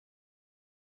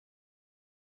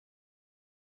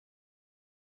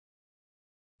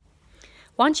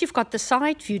Once you've got the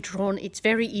side view drawn, it's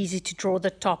very easy to draw the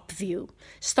top view.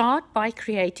 Start by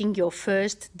creating your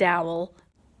first dowel.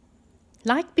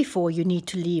 Like before, you need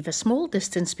to leave a small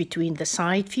distance between the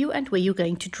side view and where you're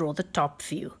going to draw the top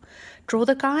view. Draw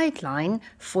the guideline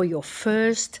for your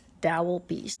first dowel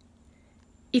piece.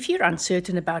 If you're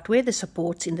uncertain about where the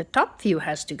supports in the top view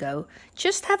has to go,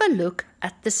 just have a look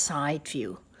at the side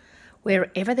view.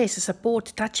 Wherever there's a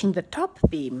support touching the top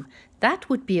beam, that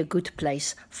would be a good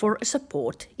place for a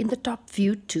support in the top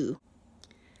view too.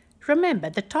 Remember,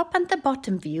 the top and the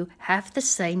bottom view have the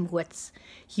same width.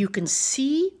 You can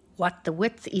see what the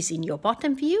width is in your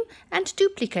bottom view and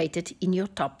duplicate it in your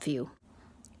top view.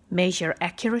 Measure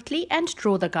accurately and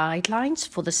draw the guidelines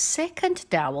for the second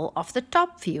dowel of the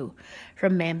top view.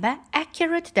 Remember,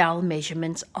 accurate dowel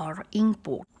measurements are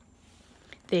important.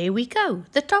 There we go,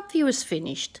 the top view is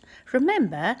finished.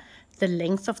 Remember, the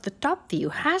length of the top view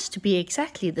has to be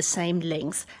exactly the same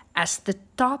length as the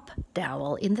top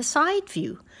dowel in the side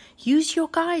view. Use your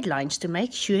guidelines to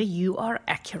make sure you are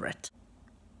accurate.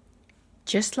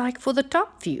 Just like for the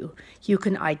top view, you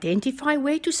can identify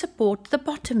where to support the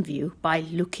bottom view by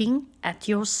looking at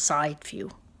your side view.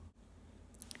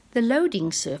 The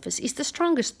loading surface is the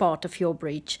strongest part of your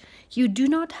bridge. You do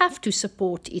not have to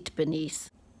support it beneath.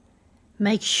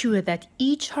 Make sure that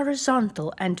each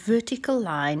horizontal and vertical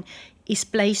line is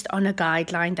placed on a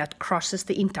guideline that crosses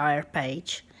the entire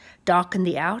page. Darken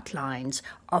the outlines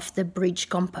of the bridge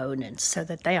components so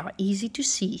that they are easy to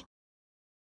see.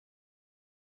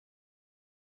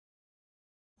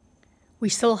 We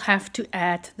still have to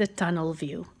add the tunnel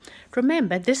view.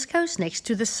 Remember, this goes next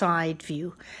to the side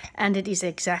view, and it is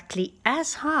exactly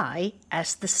as high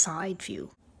as the side view.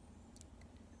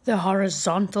 The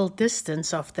horizontal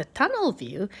distance of the tunnel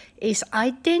view is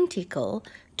identical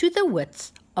to the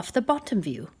width of the bottom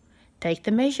view. Take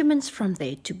the measurements from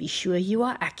there to be sure you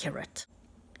are accurate.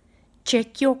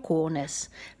 Check your corners.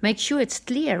 Make sure it's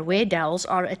clear where dowels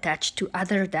are attached to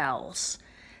other dowels.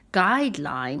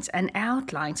 Guidelines and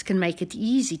outlines can make it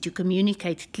easy to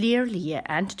communicate clearly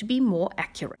and to be more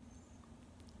accurate.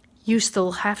 You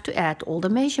still have to add all the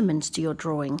measurements to your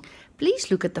drawing.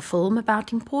 Please look at the film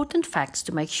about important facts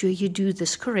to make sure you do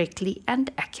this correctly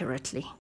and accurately.